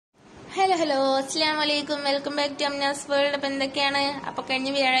Hello അസ്സലാമലൈക്കും, welcome back to Amnas world. അപ്പൊ എന്തൊക്കെയാണ്? അപ്പൊ കഴിഞ്ഞ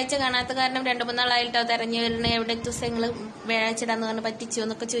വ്യാഴാഴ്ച കാണാത്ത കാരണം 2-3 നാളായിട്ടോ തെരഞ്ഞു വരുന്നത് എവിടെ ദിവസങ്ങൾ വ്യാഴാഴ്ച ഇടാന്ന് പറഞ്ഞ് പറ്റിച്ചു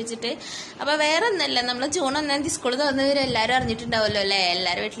എന്നൊക്കെ ചോദിച്ചിട്ട്. അപ്പൊ വേറെ ഒന്നല്ല, നമ്മൾ ജൂൺ 1-ാം തീയതി സ്കൂളിൽ തുറന്നവര് എല്ലാരും അറിഞ്ഞിട്ടുണ്ടാവല്ലോ അല്ലെ?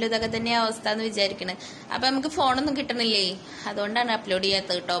 എല്ലാവരും വീട്ടിലും ഇതൊക്കെ തന്നെ അവസ്ഥ എന്ന് വിചാരിക്കണേ. അപ്പൊ നമുക്ക് ഫോണൊന്നും കിട്ടണില്ലേ, അതുകൊണ്ടാണ് അപ്ലോഡ്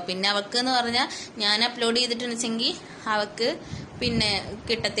ചെയ്യാത്തത് കേട്ടോ. പിന്നെ അവക്ക് എന്ന് പറഞ്ഞാൽ ഞാൻ അപ്ലോഡ് ചെയ്തിട്ടുണ്ടെങ്കിൽ അവക്ക് പിന്നെ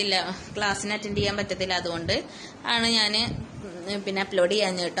കിട്ടത്തില്ല, ക്ലാസ്സിന് അറ്റൻഡ് ചെയ്യാൻ പറ്റത്തില്ല. അതുകൊണ്ട് ആണ് ഞാൻ പിന്നെ അപ്ലോഡ്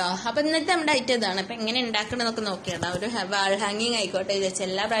ചെയ്യാൻ കേട്ടോ. അപ്പൊ ഇന്നത്തെ നമ്മുടെ ഐറ്റം ഇതാണ്. അപ്പൊ എങ്ങനെ ഉണ്ടാക്കണമെന്നൊക്കെ നോക്കിയാണ്. ഒരു വാൾ ഹാങ്ങിങ് ആയിക്കോട്ടെ വിചാരിച്ചു.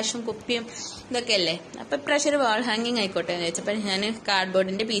 എല്ലാ പ്രാവശ്യവും കുപ്പിയും ഇതൊക്കെ അല്ലേ, അപ്പൊ ഇപ്രാവശ്യം ഒരു വാൾ ഹാങ്ങിങ് ആയിക്കോട്ടെ എന്ന് വെച്ചപ്പോ ഞാൻ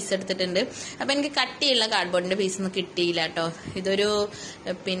കാർഡ്ബോർഡിന്റെ പീസ് എടുത്തിട്ടുണ്ട്. അപ്പൊ എനിക്ക് കട്ടിയുള്ള കാർഡ്ബോർഡിന്റെ പീസ് ഒന്നും കിട്ടിയില്ല കേട്ടോ. ഇതൊരു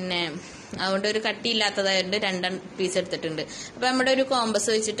പിന്നെ അതുകൊണ്ട് ഒരു കട്ടിയില്ലാത്തതായതുകൊണ്ട് 2 പീസ് എടുത്തിട്ടുണ്ട്. അപ്പൊ നമ്മുടെ ഒരു കോമ്പസ്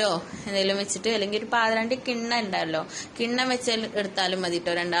വെച്ചിട്ടോ എന്തെങ്കിലും വെച്ചിട്ട്, അല്ലെങ്കിൽ ഒരു പാതിരാണ്ടി കിണ്ണ ഉണ്ടാവല്ലോ, കിണ്ണം വെച്ച് എടുത്താലും മതി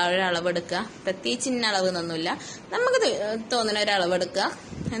കേട്ടോ. 2 അളവ് എടുക്കുക, പ്രത്യേകിച്ച് ഇന്ന അളവ് എന്നൊന്നുമില്ല, നമുക്ക് തോന്നുന്ന ഒരു അളവ് എടുക്കുക.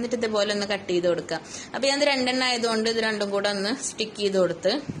 എന്നിട്ട് ഇതുപോലെ ഒന്ന് കട്ട് ചെയ്ത് കൊടുക്കുക. അപ്പൊ ഞാൻ 2 ആയതുകൊണ്ട് ഇത് 2 കൂടെ ഒന്ന് സ്റ്റിക്ക് ചെയ്ത്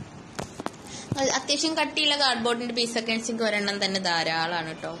കൊടുത്ത്, അത്യാവശ്യം കട്ടിയുള്ള കാർഡ്ബോർഡിന്റെ പീസൊക്കെ എനിക്ക് 1 തന്നെ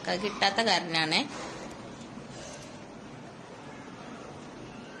ധാരാളമാണ് കേട്ടോ. കിട്ടാത്ത കാരണമാണ്.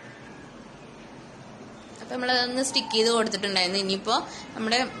 അപ്പൊ നമ്മളതൊന്ന് സ്റ്റിക്ക് ചെയ്ത് കൊടുത്തിട്ടുണ്ടായിരുന്നു. ഇനിയിപ്പോ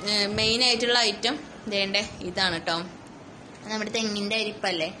നമ്മുടെ മെയിൻ ആയിട്ടുള്ള ഐറ്റം വേണ്ടേ ഇതാണ് കേട്ടോ, നമ്മുടെ തെങ്ങിന്റെ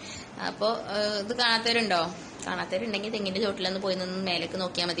അരിപ്പല്ലേ. അപ്പൊ ഇത് കാണാത്തവരുണ്ടോ? കാണാത്തവരുണ്ടെങ്കിൽ തെങ്ങിന്റെ ചോട്ടിലൊന്ന് പോയി നിന്ന് മേലേക്ക്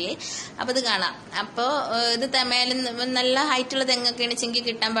നോക്കിയാൽ മതിയേ. അപ്പൊ ഇത് കാണാം. അപ്പൊ ഇത് മേലെ നല്ല ഹൈറ്റുള്ള തെങ്ങൊക്കെ എണിച്ചെങ്കിൽ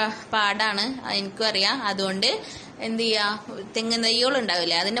കിട്ടാൻ പാടാണ്, എനിക്കും അറിയാം. അതുകൊണ്ട് എന്ത് ചെയ്യാ, തെങ്ങിൻ തയ്യോളം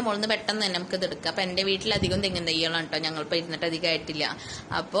ഉണ്ടാവില്ലേ, അതിന്റെ മുകളിൽ നിന്ന് പെട്ടെന്ന് തന്നെ നമുക്ക് ഇത് എടുക്കാം. അപ്പൊ എന്റെ വീട്ടിലധികം തെങ്ങിൻ തയ്യോളാണ് കേട്ടോ, ഞങ്ങളിപ്പോ ഇരുന്നിട്ട് അധികം ആയിട്ടില്ല.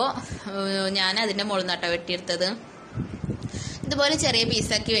 അപ്പോ ഞാൻ അതിന്റെ മുകളിൽ നിന്നാട്ടോ വെട്ടിയെടുത്തത്. ഇതുപോലെ ചെറിയ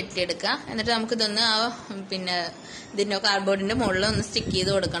പീസാക്കി വെട്ടിയെടുക്കുക. എന്നിട്ട് നമുക്കിതൊന്ന് പിന്നെ ഇതിന്റെ കാർഡ്ബോർഡിന്റെ മുകളിൽ ഒന്ന് സ്റ്റിക്ക്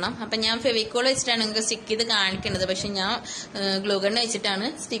ചെയ്ത് കൊടുക്കണം. അപ്പൊ ഞാൻ ഫെവിക്കോൾ വെച്ചിട്ടാണ് നിങ്ങൾക്ക് സ്റ്റിക്ക് ചെയ്ത് കാണിക്കുന്നത്, പക്ഷെ ഞാൻ ഗ്ലൂഗൺ വെച്ചിട്ടാണ്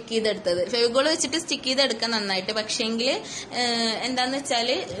സ്റ്റിക്ക് ചെയ്തെടുത്തത്. ഫെവിക്കോൾ വെച്ചിട്ട് സ്റ്റിക്ക് ചെയ്തെടുക്കാൻ നന്നായിട്ട്, പക്ഷേങ്കിൽ എന്താന്ന്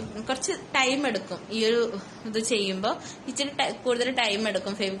വെച്ചാല് കുറച്ച് ടൈം എടുക്കും. ഈ ഒരു ഇത് ചെയ്യുമ്പോൾ ഇച്ചിരി കൂടുതൽ ടൈം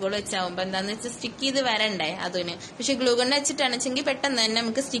എടുക്കും ഫെവിക്കോൾ വെച്ചാവുമ്പോ. എന്താന്ന് വെച്ചാൽ സ്റ്റിക്ക് ചെയ്ത് വരണ്ടേ അതിന്. പക്ഷെ ഗ്ലൂഗൺ വെച്ചിട്ടാണെച്ചെങ്കിൽ പെട്ടെന്ന് തന്നെ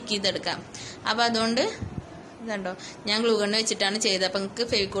നമുക്ക് സ്റ്റിക്ക് ചെയ്തെടുക്കാം. അപ്പൊ അതുകൊണ്ട് ഇതുണ്ടോ, ഞാൻ ഗ്ലൂഗൺ വെച്ചിട്ടാണ് ചെയ്തത്. അപ്പൊ നിങ്ങൾക്ക്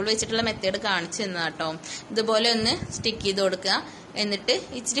ഫെവിക്കോൾ വെച്ചിട്ടുള്ള മെത്തേഡ് കാണിച്ചു തന്നാ കേട്ടോ. ഇതുപോലെ ഒന്ന് സ്റ്റിക്ക് ചെയ്ത് കൊടുക്കുക. എന്നിട്ട്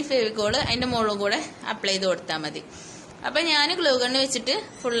ഇച്ചിരി ഫെവിക്കോൾ അതിന്റെ മുകളിൽ കൂടെ അപ്ലൈ ചെയ്ത് കൊടുത്താൽ മതി. അപ്പൊ ഞാൻ ഗ്ലൂഗൺ വെച്ചിട്ട്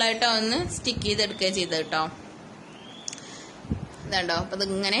ഫുള്ളായിട്ട് ഒന്ന് സ്റ്റിക്ക് ചെയ്തെടുക്കുക ചെയ്തത് കേട്ടോ. ഇതുണ്ടോ, അപ്പൊ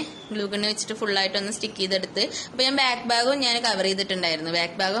ഇതിങ്ങനെ ഗ്ലൂഗൺ വെച്ചിട്ട് ഫുള്ളായിട്ട് ഒന്ന് സ്റ്റിക്ക് ചെയ്തെടുത്ത്. അപ്പൊ ഞാൻ ബാക്ക് ഭാഗവും ഞാൻ കവർ ചെയ്തിട്ടുണ്ടായിരുന്നു.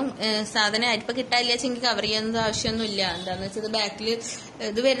 ബാക്ക് ഭാഗം സാധനം അരിപ്പ കിട്ടാനില്ല വെച്ചെങ്കിൽ കവർ ചെയ്യാൻ ആവശ്യമൊന്നും ഇല്ല. എന്താന്ന് വെച്ചത് ബാക്കിൽ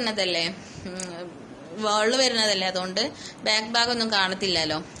ഇത് വരുന്നതല്ലേ, വാളിൽ വരുന്നതല്ലേ, അതുകൊണ്ട് ബാക്ക് ഭാഗം ഒന്നും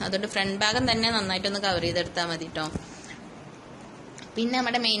കാണത്തില്ലല്ലോ. അതുകൊണ്ട് ഫ്രണ്ട് ഭാഗം തന്നെ നന്നായിട്ടൊന്ന് കവർ ചെയ്തെടുത്താൽ മതി കേട്ടോ. പിന്നെ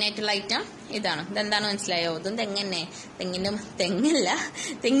നമ്മുടെ മെയിൻ ആയിട്ടുള്ള ഐറ്റം ഇതാണ്. ഇതെന്താണ് മനസ്സിലായോ? ഇതും തെങ്ങന്നെ,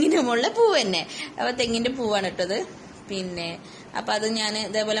 തെങ്ങിന്റെ മുകളിലെ പൂവ് തന്നെ. അപ്പൊ തെങ്ങിന്റെ പൂവാണ് ഇട്ടത്. പിന്നെ അപ്പൊ അത് ഞാൻ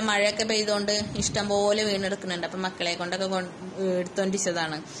ഇതേപോലെ മഴയൊക്കെ പെയ്തുകൊണ്ട് ഇഷ്ടം പോലെ വീണെടുക്കുന്നുണ്ട്. അപ്പൊ മക്കളെ കൊണ്ടൊക്കെ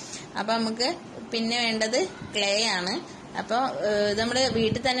എടുത്തോണ്ടിച്ചതാണ്. അപ്പൊ നമുക്ക് പിന്നെ വേണ്ടത് ക്ലേ ആണ്. അപ്പൊ നമ്മുടെ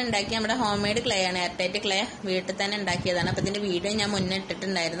വീട്ടിൽ തന്നെ ഉണ്ടാക്കിയ നമ്മുടെ ഹോം മെയ്ഡ് ക്ലേ ആണ്, എയർടൈറ്റ് ക്ലേ വീട്ടിൽ തന്നെ ഉണ്ടാക്കിയതാണ്. അപ്പൊ ഇതിന്റെ വീഡിയോ ഞാൻ മുന്നേ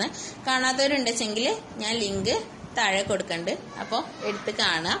ഇട്ടിട്ടുണ്ടായിരുന്നു. കാണാത്തവരുണ്ടെങ്കിൽ ഞാൻ ലിങ്ക് താഴെ കൊടുക്കണ്ട്, അപ്പൊ എടുത്ത്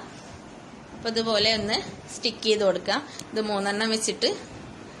കാണാം. അപ്പൊ ഇതുപോലെ ഒന്ന് സ്റ്റിക്ക് ചെയ്ത് കൊടുക്കാം. ഇത് 3 വെച്ചിട്ട്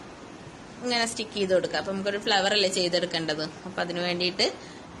ഇങ്ങനെ സ്റ്റിക്ക് ചെയ്ത് കൊടുക്കാം. അപ്പൊ നമുക്കൊരു ഫ്ലവർ അല്ലേ ചെയ്തെടുക്കേണ്ടത്. അപ്പൊ അതിനു വേണ്ടിയിട്ട്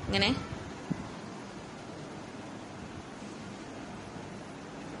ഇങ്ങനെ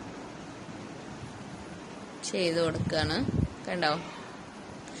ചെയ്ത് കൊടുക്കാണ്. കണ്ടോ,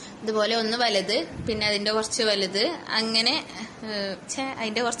 ഇതുപോലെ ഒന്ന് വലുത്, പിന്നെ അതിന്റെ കുറച്ച് വലുത്, അങ്ങനെ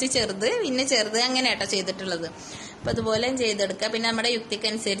അതിന്റെ കുറച്ച് ചെറുത്, പിന്നെ ചെറുത്, അങ്ങനെ കേട്ടോ ചെയ്തിട്ടുള്ളത്. അപ്പൊ അതുപോലെ ചെയ്തെടുക്കുക. പിന്നെ നമ്മുടെ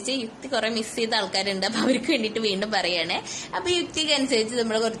യുക്തിക്കനുസരിച്ച്, യുക്തി കുറെ മിസ് ചെയ്ത ആൾക്കാരുണ്ട്, അപ്പൊ അവർക്ക് വേണ്ടിയിട്ട് വീണ്ടും പറയണേ. അപ്പൊ യുക്തിക്കനുസരിച്ച്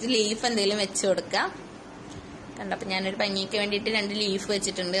നമ്മൾ കുറച്ച് ലീഫ് എന്തെങ്കിലും വെച്ച് കൊടുക്കാം. കണ്ടോ, അപ്പൊ ഞാനൊരു ഭംഗിക്ക് വേണ്ടിയിട്ട് 2 ലീഫ്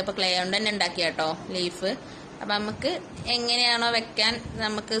വെച്ചിട്ടുണ്ട്. അപ്പൊ ക്ലേ കൊണ്ട് തന്നെ ഉണ്ടാക്കിയാട്ടോ ലീഫ്. അപ്പൊ നമുക്ക് എങ്ങനെയാണോ വെക്കാൻ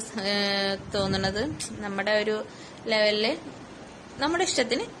നമുക്ക് തോന്നുന്നത്, നമ്മുടെ ഒരു ലെവലില് നമ്മുടെ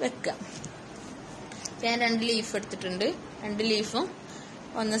ഇഷ്ടത്തിന് വെക്കാം. ഞാൻ 2 ലീഫ് എടുത്തിട്ടുണ്ട്. 2 ലീഫും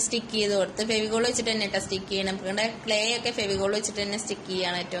ഒന്ന് സ്റ്റിക്ക് ചെയ്ത് കൊടുത്ത് ഫെവിക്കോൾ വെച്ചിട്ട് തന്നെ കേട്ടോ സ്റ്റിക്ക് ചെയ്യണം. നമ്മുടെ ക്ലേ ഒക്കെ ഫെവിക്കോൾ വെച്ചിട്ട് തന്നെ സ്റ്റിക്ക്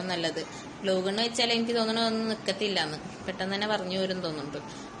ചെയ്യാണ് ഏറ്റവും നല്ലത്. ഗ്ലൂഗൺ വെച്ചാൽ എനിക്ക് തോന്നുന്നത് ഒന്നും നിൽക്കത്തില്ലാന്ന്, പെട്ടെന്ന് തന്നെ പറഞ്ഞു വരും തോന്നുന്നുണ്ട്.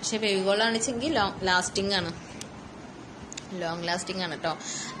 പക്ഷെ ഫെവിക്കോൾ ആണെച്ചെങ്കിൽ ലോങ് ലാസ്റ്റിംഗ് ആണ് കേട്ടോ.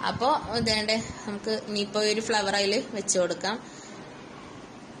 അപ്പോ ഇതേണ്ടേ നമുക്ക് ഇനിയിപ്പോ ഒരു ഫ്ലവർ അതിൽ വെച്ചു കൊടുക്കാം.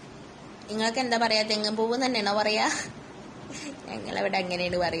 നിങ്ങൾക്ക് എന്താ പറയാ, തെങ്ങൻ പൂവ് തന്നെയാണോ പറയാ? ഞങ്ങളവിടെ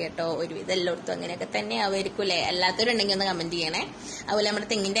അങ്ങനെയാണ് പറയാട്ടോ. ഒരുവിധം എല്ലായിടത്തും അങ്ങനെയൊക്കെ തന്നെ ആവുമായിരിക്കൂലേ. അല്ലാത്തവരുണ്ടെങ്കിൽ ഒന്ന് കമന്റ് ചെയ്യണേ. അതുപോലെ നമ്മുടെ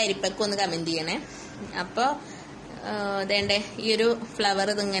തെങ്ങിന്റെ അരിപ്പൊക്കെ ഒന്ന് കമന്റ് ചെയ്യണേ. അപ്പൊ അതേണ്ടേ ഈ ഒരു ഫ്ലവർ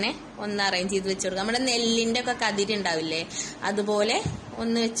ഇതിങ്ങനെ ഒന്ന് അറേഞ്ച് ചെയ്ത് വെച്ച് കൊടുക്കാം. നമ്മുടെ നെല്ലിന്റെ ഒക്കെ കതിരുണ്ടാവില്ലേ, അതുപോലെ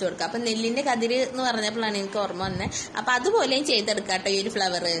ഒന്ന് വെച്ചു കൊടുക്കുക. അപ്പൊ നെല്ലിന്റെ കതിര് എന്ന് പറഞ്ഞപ്പോഴാണ് എനിക്ക് ഓർമ്മ വന്നത്. അപ്പൊ അതുപോലെയും ചെയ്തെടുക്കാം കേട്ടോ ഈ ഒരു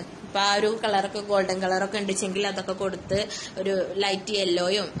ഫ്ലവർ. ഇപ്പൊ ആ ഒരു കളറൊക്കെ ഗോൾഡൻ കളറൊക്കെ ഉണ്ടെങ്കിൽ അതൊക്കെ കൊടുത്ത് ഒരു ലൈറ്റ്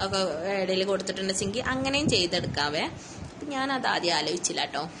യെല്ലോയും ഒക്കെ ഇടയിൽ കൊടുത്തിട്ടുണ്ടെങ്കിൽ അങ്ങനെയും ചെയ്തെടുക്കാവേ. അപ്പൊ ഞാനത് ആദ്യം ആലോചിച്ചില്ല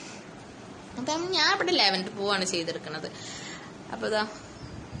കേട്ടോ. അപ്പം ഞാൻ ഇവിടെ ലാവൻഡർ പൂവാണ് ചെയ്തെടുക്കുന്നത്. അപ്പൊ ഇതാ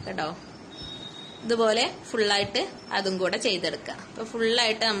കേട്ടോ, ഇതുപോലെ ഫുള്ളായിട്ട് അതും കൂടെ ചെയ്തെടുക്കുക. അപ്പൊ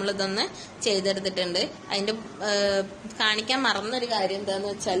ഫുള്ളായിട്ട് നമ്മളിതൊന്ന് ചെയ്തെടുത്തിട്ടുണ്ട്. അതിന്റെ കാണിക്കാൻ മറന്നൊരു കാര്യം എന്താന്ന്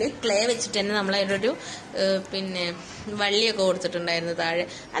വെച്ചാൽ ക്ലേ വെച്ചിട്ട് തന്നെ നമ്മൾ അതിലൊരു പിന്നെ വള്ളിയൊക്കെ കൊടുത്തിട്ടുണ്ടായിരുന്നു താഴെ.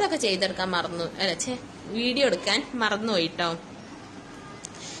 അതൊക്കെ ചെയ്തെടുക്കാൻ മറന്നു, വീഡിയോ എടുക്കാൻ മറന്നുപോയി കേട്ടോ.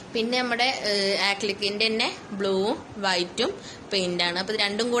 പിന്നെ നമ്മുടെ ആക്ലിക്കിന്റെ തന്നെ ബ്ലൂവും വൈറ്റും പെയിന്റ് ആണ്. അപ്പൊ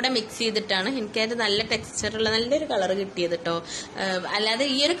രണ്ടും കൂടെ മിക്സ് ചെയ്തിട്ടാണ് എനിക്കത് നല്ല ടെക്സ്ചറുള്ള നല്ലൊരു കളർ കിട്ടിയത് കേട്ടോ. അല്ലാതെ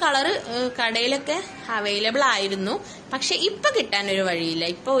ഈ ഒരു കളറ് കടയിലൊക്കെ അവൈലബിൾ ആയിരുന്നു, പക്ഷെ ഇപ്പൊ കിട്ടാനൊരു വഴിയില്ല.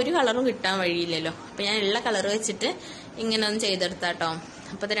 ഇപ്പൊ ഒരു കളറും കിട്ടാൻ വഴിയില്ലല്ലോ. അപ്പൊ ഞാൻ ഉള്ള കളർ വെച്ചിട്ട് ഇങ്ങനെ ഒന്ന് ചെയ്തെടുത്താട്ടോ.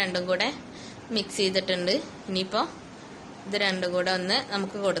 അപ്പൊ ഇത് രണ്ടും കൂടെ മിക്സ് ചെയ്തിട്ടുണ്ട്. ഇനിയിപ്പോ ഇത് രണ്ടും കൂടെ ഒന്ന്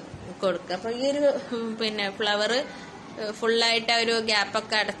നമുക്ക് കൊടുക്കാം. അപ്പൊ ഈ ഒരു പിന്നെ ഫ്ലവർ ഫുള്ളായിട്ട് ആ ഒരു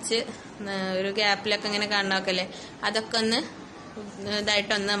ഗ്യാപ്പൊക്കെ അടച്ച് ഒരു ഗ്യാപ്പിലൊക്കെ ഇങ്ങനെ കാണാക്കല്ലേ, അതൊക്കെ ഒന്ന്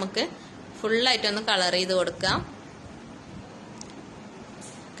ഇതായിട്ടൊന്ന് നമുക്ക് ഫുള്ളായിട്ടൊന്ന് കളർ ചെയ്ത് കൊടുക്കാം.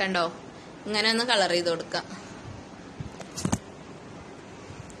 കണ്ടോ, ഇങ്ങനെ ഒന്ന് കളർ ചെയ്ത് കൊടുക്കാം.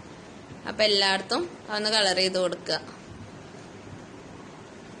 അപ്പൊ എല്ലായിടത്തും ഒന്ന് കളർ ചെയ്ത് കൊടുക്കുക.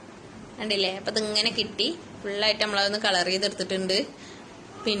 കണ്ടില്ലേ, അപ്പൊ ഇതിങ്ങനെ കിട്ടി. ഫുള്ളായിട്ട് നമ്മളതൊന്ന് കളർ ചെയ്തെടുത്തിട്ടുണ്ട്.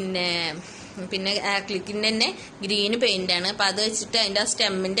 പിന്നെ ആക്ലിക്കിന്റെ തന്നെ ഗ്രീൻ പെയിന്റ് ആണ്. അപ്പൊ അത് വെച്ചിട്ട് അതിന്റെ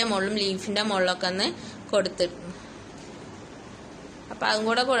സ്റ്റെമ്മിന്റെ മുകളിലും ലീഫിന്റെ മുകളിലൊക്കെ ഒന്ന് കൊടുത്തിട്ട്, അപ്പൊ അതും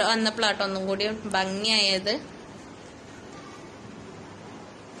കൂടെ വന്നപ്പോഴാട്ടോ ഒന്നും കൂടി ഭംഗിയായത്.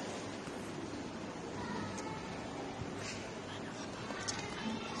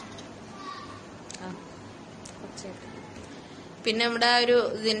 പിന്നെ നമ്മുടെ ആ ഒരു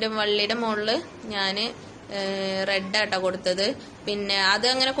ഇതിന്റെ വള്ളിയുടെ മുകളില് ഞാന് റെഡ് ആട്ടോ കൊടുത്തത്. പിന്നെ അത്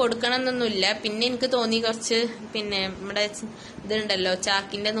അങ്ങനെ കൊടുക്കണം എന്നൊന്നുമില്ല. പിന്നെ എനിക്ക് തോന്നി കുറച്ച് പിന്നെ നമ്മുടെ ഇതുണ്ടല്ലോ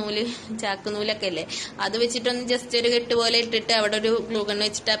ചാക്ക് നൂലൊക്കെ അല്ലേ, അത് വെച്ചിട്ടൊന്ന് ജസ്റ്റ് ഒരു കെട്ട് പോലെ ഇട്ടിട്ട് അവിടെ ഒരു ഗ്ലൂഗൺ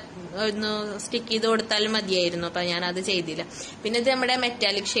വെച്ചിട്ട് ഒന്ന് സ്റ്റിക്ക് ചെയ്ത് കൊടുത്താലും മതിയായിരുന്നു. അപ്പൊ ഞാൻ അത് ചെയ്തില്ല. പിന്നെ ഇത് നമ്മുടെ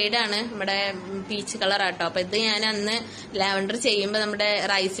മെറ്റാലിക് ഷെയ്ഡാണ്, നമ്മുടെ പീച്ച് കളർ ആട്ടോ. അപ്പൊ ഇത് ഞാൻ അന്ന് ലാവൻഡർ ചെയ്യുമ്പോൾ നമ്മുടെ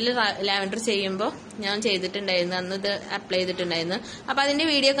റൈസിൽ ലാവൻഡർ ചെയ്യുമ്പോൾ ഞാൻ ചെയ്തിട്ടുണ്ടായിരുന്നു, അന്ന് ഇത് അപ്ലൈ ചെയ്തിട്ടുണ്ടായിരുന്നു. അപ്പൊ അതിന്റെ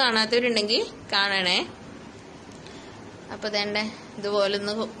വീഡിയോ കാണാത്തവരുണ്ടെങ്കിൽ കാണണേ. അപ്പൊ ഇതേണ്ടേ ഇതുപോലെ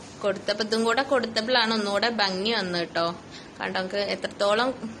ഒന്ന് കൊടുത്തപ്പോ ഇതും കൂടെ കൊടുത്തപ്പോഴാണ് ഒന്നുകൂടെ ഭംഗി വന്നു കേട്ടോ. കണ്ടോ, നമുക്ക് എത്രത്തോളം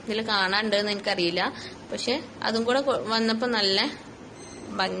ഇതിൽ കാണാണ്ടെന്ന് എനിക്കറിയില്ല, പക്ഷെ അതും കൂടെ വന്നപ്പോ നല്ല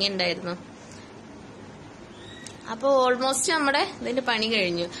ഭംഗി ഉണ്ടായിരുന്നു. അപ്പൊ ഓൾമോസ്റ്റ് നമ്മുടെ ഇതിന്റെ പണി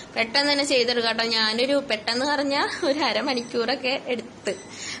കഴിഞ്ഞു. പെട്ടെന്ന് തന്നെ ചെയ്തെടുക്കാം കേട്ടോ. ഞാനൊരു പെട്ടെന്ന് പറഞ്ഞാൽ ഒരു അരമണിക്കൂറൊക്കെ എടുത്ത്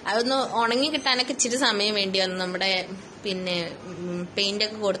അതൊന്ന് ഉണങ്ങി കിട്ടാനൊക്കെ ഇച്ചിരി സമയം വേണ്ടി വന്നു, നമ്മുടെ പിന്നെ പെയിന്റ്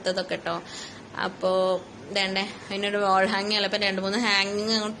ഒക്കെ കൊടുത്തതൊക്കെ കേട്ടോ. അപ്പോ ഇതേണ്ടേ അതിനൊരു വാൾ ഹാങ്ങിങ് അല്ല, ഇപ്പൊ 2-3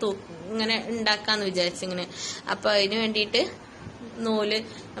 ഹാങ്ങിങ് ഇങ്ങനെ ഉണ്ടാക്കാന്ന് വിചാരിച്ചിങ്ങനെ. അപ്പൊ അതിന് വേണ്ടിയിട്ട് നൂല്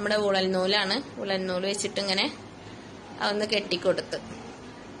നമ്മുടെ ഉളൻ നൂല് വെച്ചിട്ട് ഇങ്ങനെ അതൊന്ന് കെട്ടിക്കൊടുത്ത്.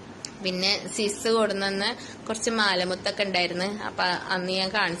 പിന്നെ സിസ് കൊടുന്ന കുറച്ച് മാലമുത്തൊക്കെ ഉണ്ടായിരുന്നു. അപ്പൊ അന്ന് ഞാൻ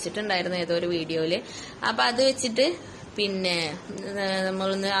കാണിച്ചിട്ടുണ്ടായിരുന്നു ഏതോ ഒരു വീഡിയോയില്. അപ്പൊ അത് വെച്ചിട്ട് പിന്നെ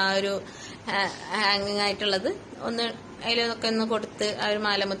നമ്മളൊന്ന് ആ ഒരു ഹാങ്ങിങ് ആയിട്ടുള്ളത് ഒന്ന് അതിലൊക്കെ ഒന്ന് കൊടുത്ത് ആ ഒരു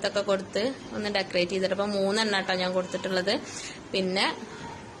മാലമുത്തൊക്കെ കൊടുത്ത് ഒന്ന് ഡെക്കറേറ്റ് ചെയ്തിട്ട്. അപ്പൊ 3 എണ്ണാട്ടോ ഞാൻ കൊടുത്തിട്ടുള്ളത്. പിന്നെ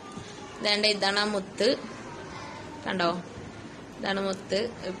ഇതാണ് ആ മുത്ത്, കണ്ടോ, ഇതാണ് മുത്ത്.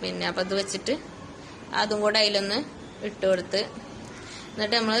 പിന്നെ അപ്പൊ അത് വെച്ചിട്ട് അതും കൂടെ അതിലൊന്ന് ഇട്ട് കൊടുത്ത്,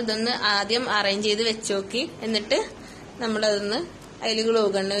 എന്നിട്ട് നമ്മൾ ഇതൊന്ന് ആദ്യം അറേഞ്ച് ചെയ്ത് വെച്ച് നോക്കി. എന്നിട്ട് നമ്മളതൊന്ന് അതിൽ ഗ്ലൂ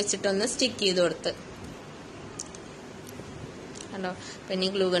ഗണ്ണ് വെച്ചിട്ടൊന്ന് സ്റ്റിക്ക് ചെയ്ത് കൊടുത്ത്, കണ്ടോ. പിന്നെ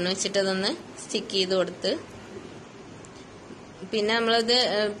ഗ്ലൂ ഗണ്ണ് വെച്ചിട്ട് അതൊന്ന് സ്റ്റിക്ക് ചെയ്ത് കൊടുത്ത്. പിന്നെ നമ്മളത്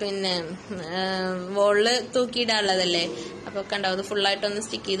പിന്നെ വോളില് തൂക്കിയിടാനുള്ളതല്ലേ, അപ്പൊ കണ്ടോ അത് ഫുള്ളായിട്ടൊന്ന്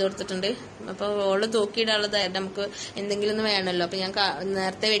സ്റ്റിക്ക് ചെയ്ത് കൊടുത്തിട്ടുണ്ട്. അപ്പൊ വോളില് തൂക്കിയിടാനുള്ളതായിട്ട് നമുക്ക് എന്തെങ്കിലും ഒന്ന് വേണമല്ലോ. അപ്പൊ ഞാൻ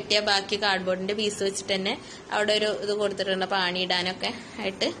നേരത്തെ വെട്ടിയ ബാക്കി കാർഡ്ബോർഡിന്റെ പീസ് വെച്ചിട്ട് തന്നെ അവിടെ ഒരു ഇത് കൊടുത്തിട്ടുണ്ട്. അപ്പൊ ആണിയിടാനൊക്കെ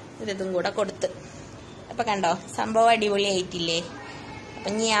ആയിട്ട് ഇതും കൂടെ കൊടുത്ത്. അപ്പൊ കണ്ടോ സംഭവം അടിപൊളി ആയിട്ടില്ലേ.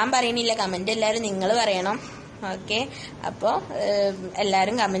 അപ്പൊ ഞാൻ പറയണില്ല, കമന്റ് എല്ലാവരും നിങ്ങൾ പറയണം. ഓക്കെ, അപ്പൊ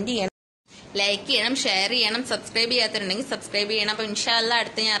എല്ലാരും കമന്റ് ചെയ്യണം, ലൈക്ക് ചെയ്യണം, ഷെയർ ചെയ്യണം. സബ്സ്ക്രൈബ് ചെയ്യാത്തവരുണ്ടെങ്കിൽ സബ്സ്ക്രൈബ് ചെയ്യണം. അപ്പൊ ഇൻഷാ അല്ലാ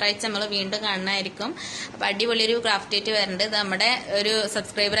അടുത്ത ഞായറാഴ്ച നമ്മൾ വീണ്ടും കാണുന്നതായിരിക്കും. അപ്പൊ അടിപൊളി ഒരു ക്രാഫ്റ്റ് ആയിട്ട് വരുന്നുണ്ട്. ഇത് നമ്മുടെ ഒരു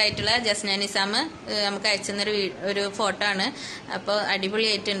സബ്സ്ക്രൈബർ ആയിട്ടുള്ള ജസ്ന നിസാം നമുക്ക് അയച്ചെന്നൊരു ഒരു ഫോട്ടോ ആണ്. അപ്പോൾ അടിപൊളി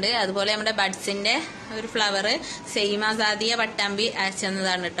ആയിട്ടുണ്ട്. അതുപോലെ നമ്മുടെ ബഡ്സിന്റെ ഒരു ഫ്ലവർ സെയിം ആസാദിയ പട്ടാമ്പി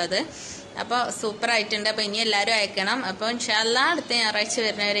അയച്ചെന്നതാണ് കേട്ടോ അത്. അപ്പൊ സൂപ്പർ ആയിട്ടുണ്ട്. അപ്പൊ ഇനി എല്ലാവരും അയക്കണം. അപ്പൊ ഇൻഷാ അല്ലാ അടുത്ത ഞായറാഴ്ച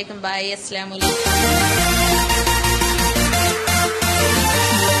വരുന്നവരേക്കും ബൈ, അസ്സലാമു അലൈക്കും.